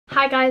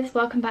Hi guys,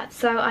 welcome back.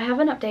 So I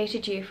haven't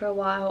updated you for a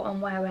while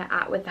on where we're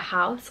at with the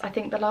house. I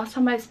think the last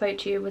time I spoke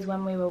to you was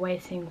when we were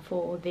waiting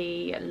for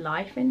the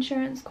life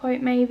insurance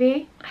quote,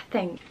 maybe, I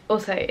think.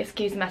 Also,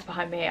 excuse the mess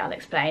behind me, I'll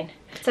explain.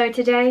 So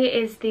today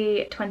is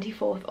the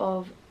 24th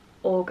of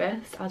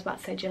August, I was about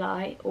to say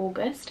July,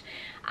 August,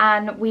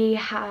 and we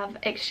have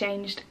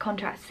exchanged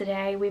contracts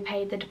today. We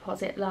paid the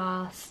deposit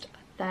last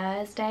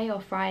Thursday or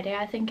Friday,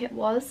 I think it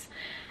was.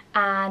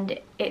 And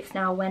it's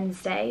now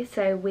Wednesday,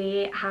 so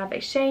we have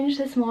exchanged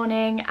this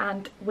morning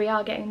and we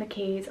are getting the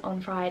keys on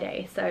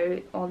Friday.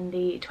 So on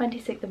the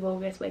 26th of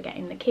August we're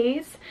getting the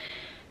keys.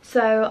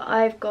 So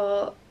I've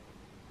got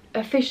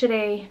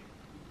officially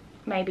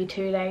maybe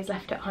 2 days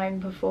left at home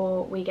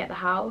before we get the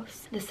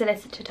house. The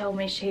solicitor told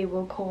me she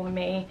will call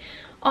me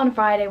on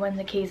Friday when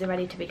the keys are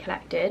ready to be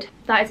collected.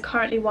 That is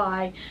currently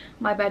why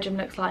my bedroom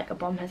looks like a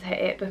bomb has hit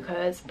it,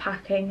 because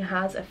packing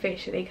has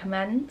officially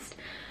commenced.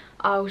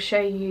 I'll show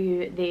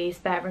you the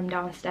spare room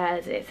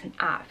downstairs. It's an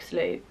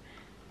absolute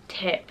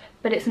tip,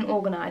 but it's an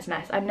organised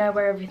mess. I know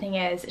where everything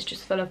is, it's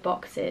just full of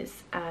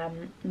boxes,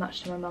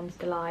 much to my mum's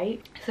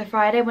delight. So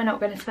Friday we're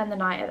not going to spend the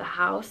night at the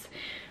house.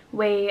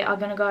 We are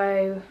going to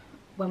go,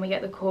 when we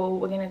get the call,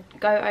 we're going to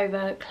go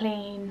over,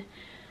 clean,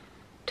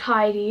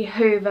 tidy,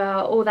 hoover,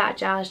 all that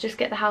jazz, just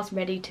get the house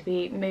ready to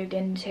be moved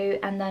into,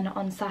 and then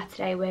on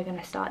Saturday we're going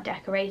to start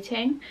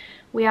decorating.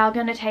 We are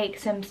going to take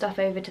some stuff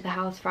over to the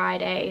house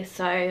Friday,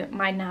 so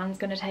my nan's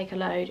going to take a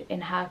load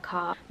in her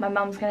car, my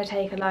mum's going to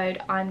take a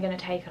load, I'm going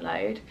to take a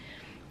load,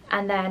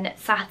 and then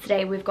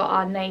Saturday we've got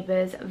our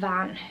neighbour's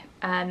van.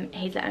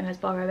 He's letting us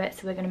borrow it,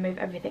 so we're going to move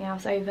everything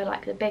else over,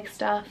 like the big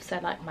stuff, so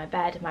like my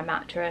bed, my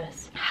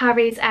mattress.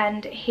 Harry's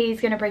end, he's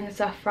going to bring the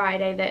stuff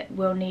Friday that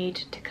we'll need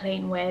to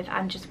clean with,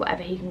 and just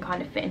whatever he can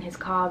kind of fit in his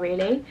car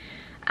really.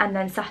 And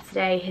then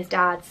Saturday his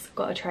dad's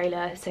got a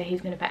trailer, so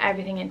he's going to put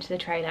everything into the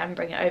trailer and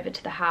bring it over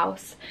to the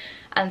house.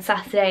 And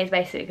Saturday is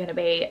basically going to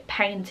be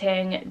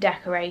painting,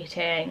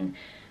 decorating,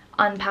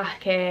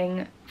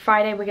 unpacking.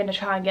 Friday we're going to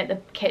try and get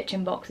the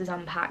kitchen boxes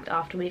unpacked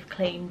after we've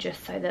cleaned,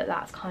 just so that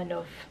that's kind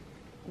of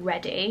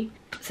ready.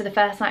 So the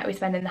first night we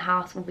spend in the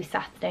house will be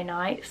Saturday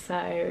night,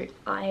 so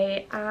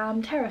I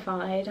am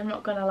terrified, I'm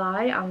not gonna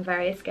lie. I'm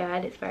very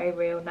scared, it's very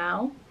real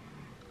now.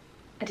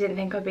 I didn't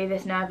think I'd be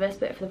this nervous,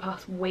 but for the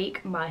past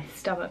week my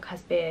stomach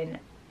has been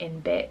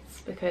in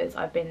bits because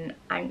I've been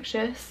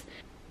anxious.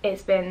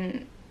 It's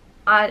been,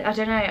 I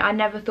don't know, I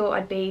never thought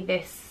I'd be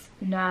this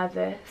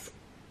nervous.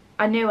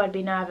 I knew I'd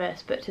be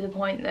nervous, but to the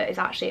point that it's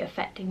actually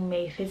affecting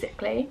me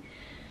physically.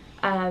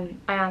 I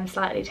am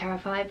slightly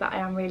terrified, but I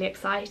am really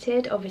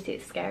excited. Obviously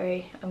it's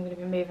scary, I'm going to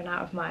be moving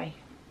out of my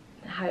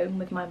home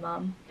with my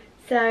mum.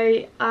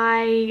 So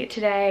I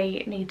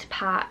today need to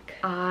pack,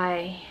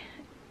 I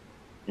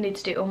need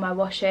to do all my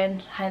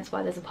washing, hence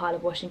why there's a pile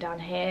of washing down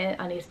here.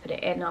 I need to put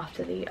it in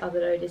after the other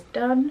load is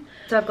done.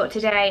 So I've got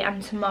today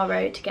and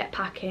tomorrow to get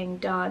packing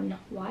done.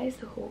 Why is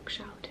the hawk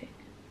shouting?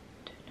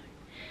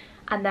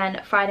 And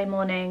then Friday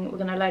morning we're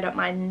going to load up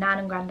my nan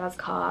and granddad's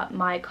car,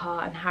 my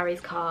car and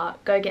Harry's car,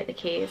 go get the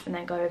keys and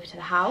then go over to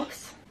the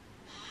house.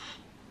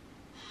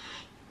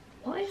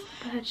 What is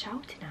the bird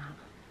shouting at?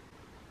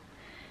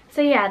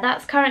 So yeah,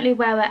 that's currently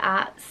where we're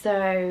at.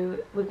 So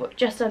we've got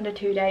just under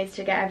 2 days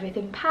to get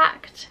everything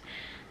packed.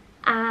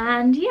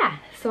 And yeah,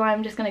 so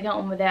I'm just going to get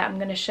on with it. I'm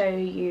going to show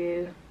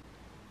you...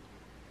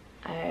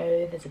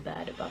 Oh, there's a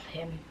bird above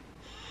him.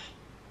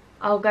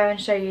 I'll go and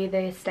show you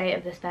the state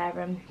of the spare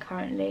room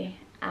currently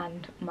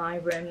and my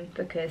room,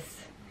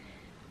 because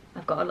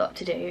I've got a lot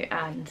to do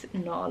and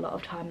not a lot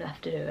of time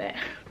left to do it.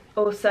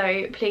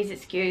 Also, please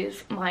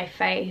excuse my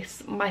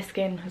face. My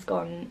skin has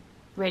gone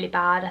really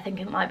bad. I think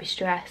it might be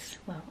stress.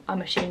 Well,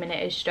 I'm assuming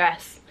it is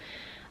stress.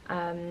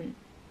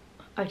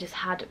 I've just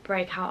had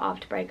breakout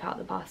after breakout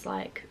the past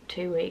like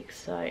 2 weeks,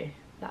 so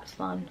that's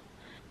fun.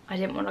 I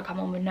didn't want to come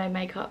on with no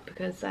makeup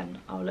because then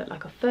I'll look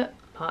like a foot,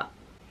 but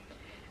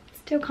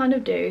still kind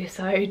of do,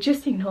 so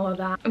just ignore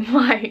that.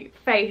 My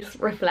face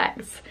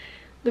reflects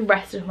the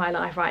rest of my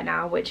life right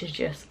now, which is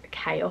just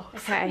chaos.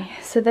 Okay,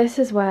 so this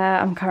is where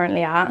I'm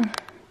currently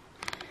at.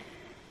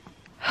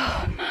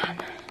 Oh man,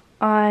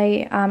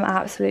 I am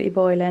absolutely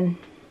boiling.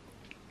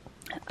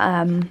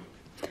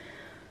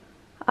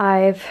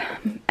 I've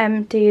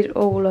emptied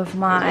all of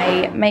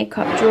my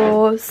makeup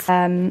drawers.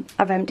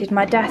 I've emptied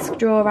my desk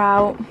drawer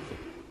out.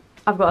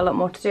 I've got a lot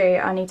more to do.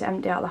 I need to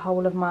empty out the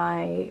whole of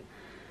my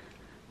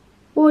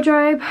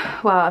wardrobe.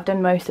 Well, I've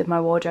done most of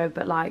my wardrobe,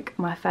 but like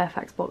my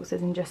Fairfax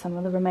boxes and just some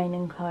of the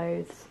remaining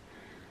clothes.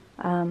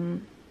 I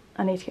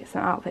need to get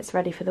some outfits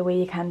ready for the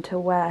weekend to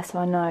wear, so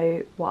I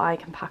know what I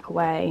can pack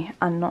away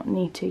and not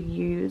need to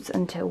use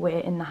until we're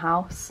in the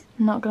house.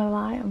 I'm not gonna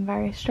lie, I'm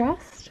very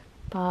stressed,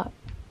 but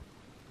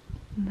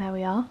there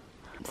we are.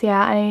 So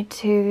yeah, I need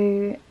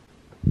to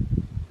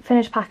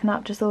finish packing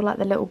up just all like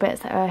the little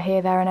bits that are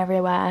here, there and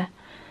everywhere.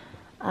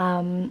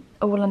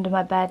 All under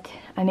my bed.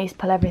 I need to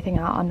pull everything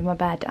out under my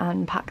bed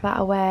and pack that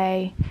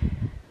away.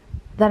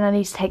 Then I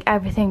need to take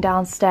everything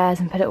downstairs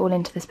and put it all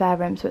into the spare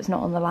room so it's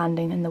not on the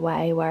landing in the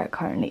way where it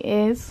currently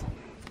is.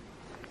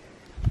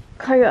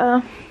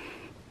 Coda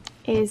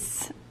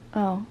is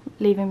Oh,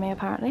 leaving me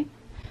apparently.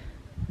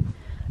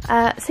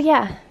 So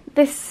yeah,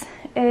 this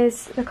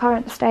is the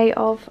current state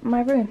of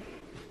my room.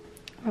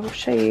 I will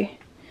show you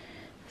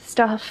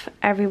stuff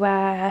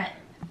everywhere.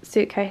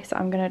 Suitcase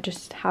I'm gonna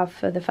just have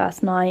for the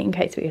first night in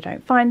case we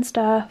don't find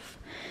stuff.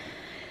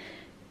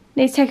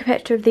 Need to take a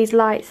picture of these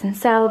lights and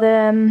sell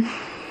them.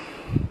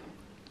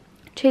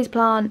 Cheese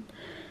plant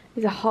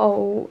is a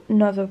whole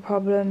nother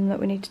problem that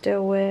we need to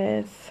deal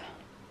with.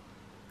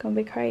 Gonna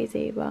be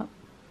crazy, but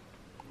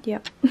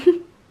yep.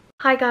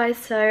 Hi guys,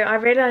 so I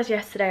realised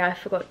yesterday I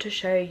forgot to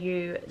show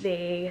you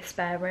the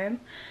spare room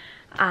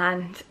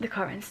and the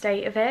current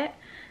state of it.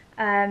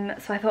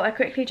 So I thought I'd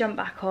quickly jump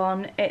back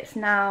on. It's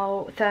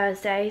now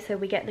Thursday, so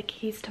we get the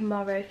keys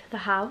tomorrow for the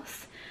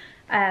house.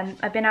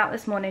 I've been out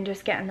this morning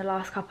just getting the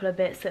last couple of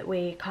bits that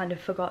we kind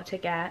of forgot to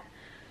get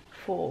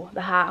for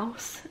the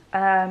house.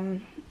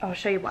 I'll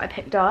show you what I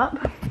picked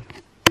up.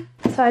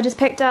 So I just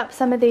picked up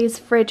some of these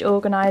fridge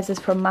organisers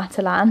from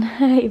Matalan.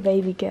 Hey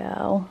baby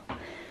girl,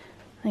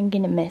 I'm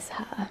gonna miss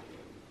her.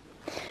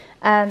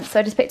 So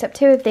I just picked up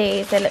 2 of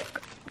these. They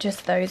look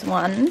just those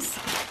ones.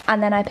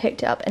 And then I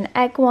picked up an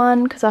egg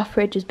one because our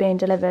fridge is being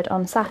delivered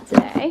on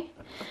Saturday.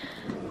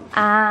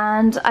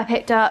 And I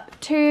picked up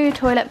 2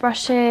 toilet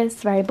brushes,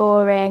 very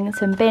boring,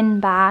 some bin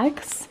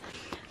bags.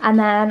 And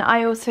then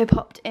I also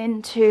popped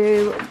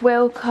into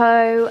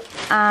Wilko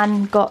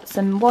and got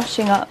some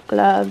washing up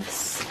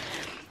gloves,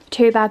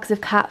 2 bags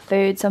of cat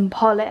food, some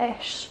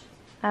polish,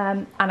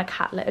 and a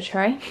cat litter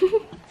tray.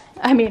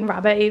 I mean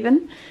rabbit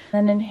even.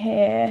 And in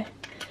here,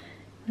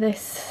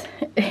 this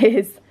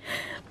is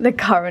the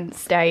current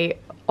state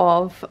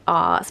of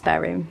our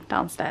spare room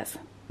downstairs.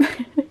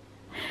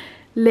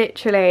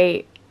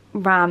 Literally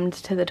rammed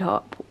to the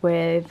top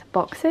with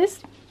boxes.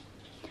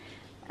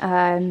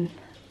 Oh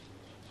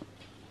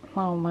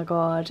my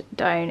god,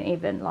 don't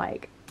even,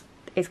 like,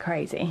 it's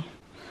crazy.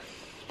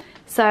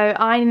 So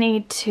I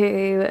need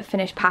to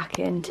finish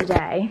packing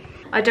today.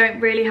 I don't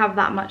really have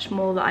that much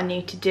more that I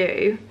need to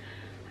do.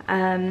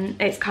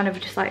 It's kind of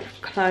just like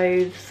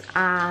clothes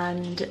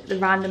and the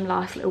random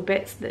last little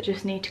bits that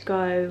just need to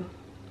go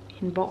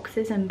in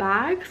boxes and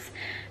bags.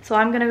 So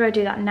I'm gonna go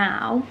do that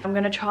now. I'm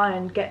gonna try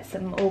and get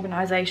some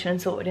organisation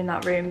sorted in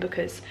that room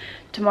because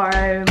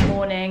tomorrow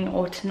morning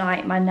or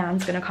tonight my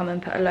nan's gonna come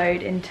and put a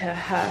load into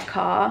her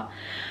car,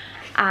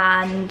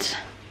 and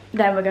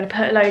then we're gonna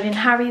put a load in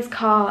Harry's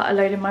car, a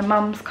load in my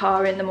mum's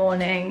car in the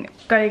morning,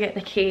 go get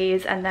the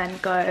keys, and then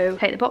go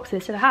take the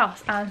boxes to the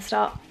house and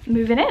start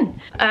moving in.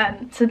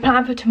 So the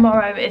plan for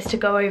tomorrow is to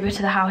go over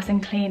to the house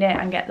and clean it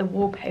and get the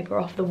wallpaper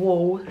off the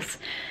walls.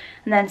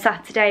 And then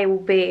Saturday will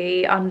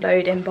be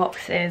unloading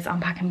boxes,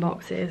 unpacking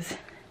boxes,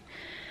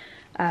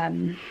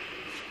 and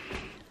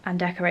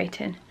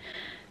decorating.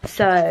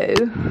 So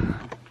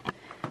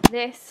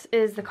this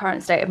is the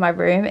current state of my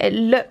room. It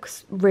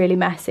looks really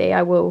messy,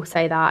 I will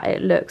say that.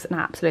 It looks an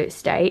absolute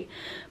state,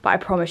 but I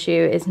promise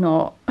you it's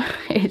not.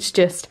 It's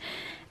just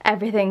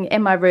everything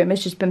in my room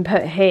has just been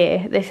put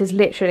here. This is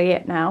literally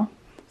it now.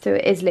 So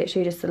it is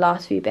literally just the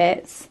last few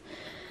bits.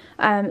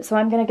 So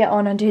I'm gonna get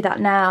on and do that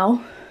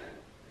now.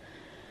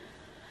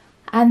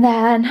 And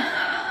then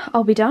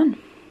I'll be done.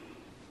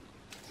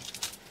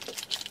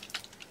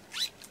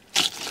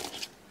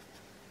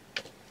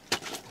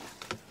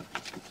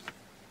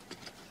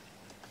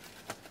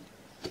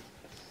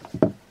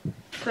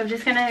 So I'm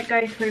just gonna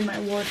go through my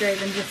wardrobe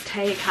and just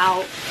take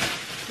out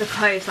the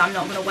clothes that I'm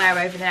not gonna wear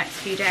over the next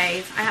few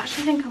days. I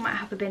actually think I might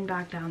have a bin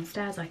bag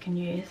downstairs I can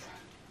use.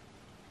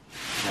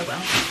 Oh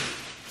well.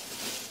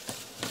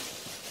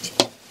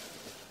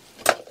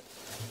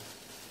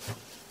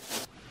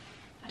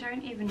 I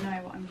don't even know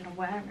what I'm gonna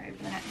wear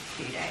over the next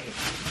few days.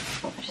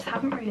 I just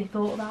haven't really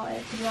thought about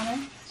it, to be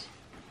honest.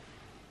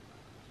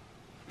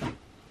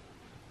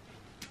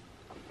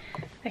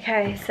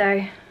 Okay, so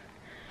I'm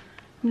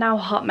now a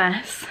hot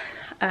mess.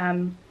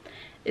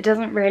 It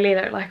doesn't really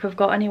look like I've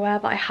got anywhere,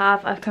 but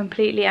I've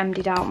completely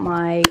emptied out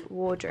my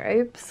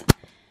wardrobes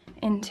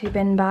into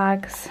bin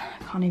bags.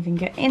 I can't even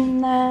get in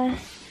there.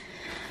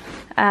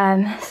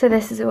 So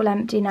this is all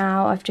empty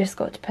now. I've just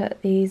got to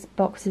put these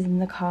boxes in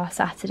the car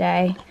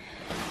Saturday.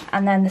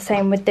 And then the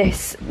same with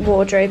this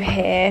wardrobe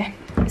here.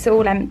 It's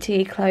all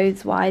empty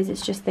clothes wise.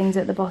 It's just things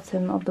at the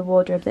bottom of the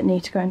wardrobe that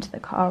need to go into the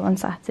car on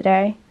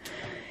Saturday.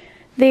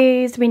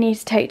 These we need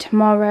to take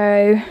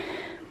tomorrow.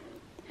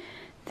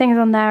 Things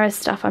on there is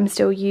stuff I'm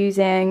still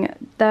using.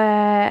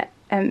 They're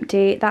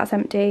empty. That's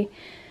empty.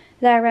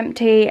 They're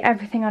empty.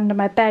 Everything under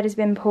my bed has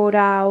been pulled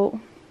out.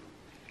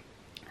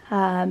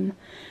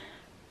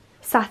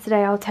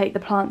 Saturday I'll take the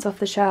plants off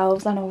the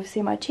shelves and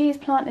obviously my cheese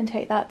plant and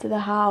take that to the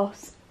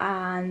house.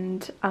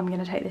 And I'm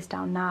going to take this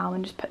down now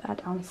and just put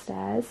that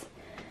downstairs.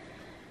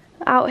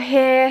 Out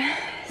here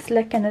it's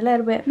looking a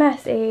little bit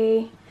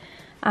messy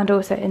and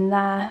also in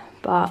there,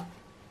 but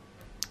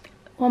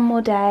one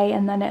more day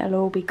and then it'll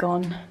all be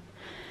gone.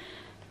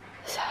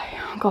 So,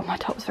 oh god, my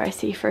top's very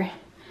see-through.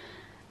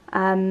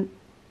 I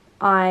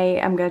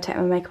am going to take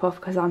my makeup off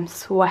because I'm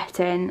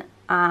sweating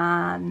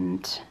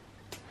and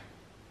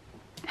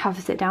have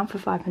to sit down for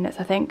 5 minutes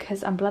I think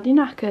because I'm bloody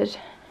knackered.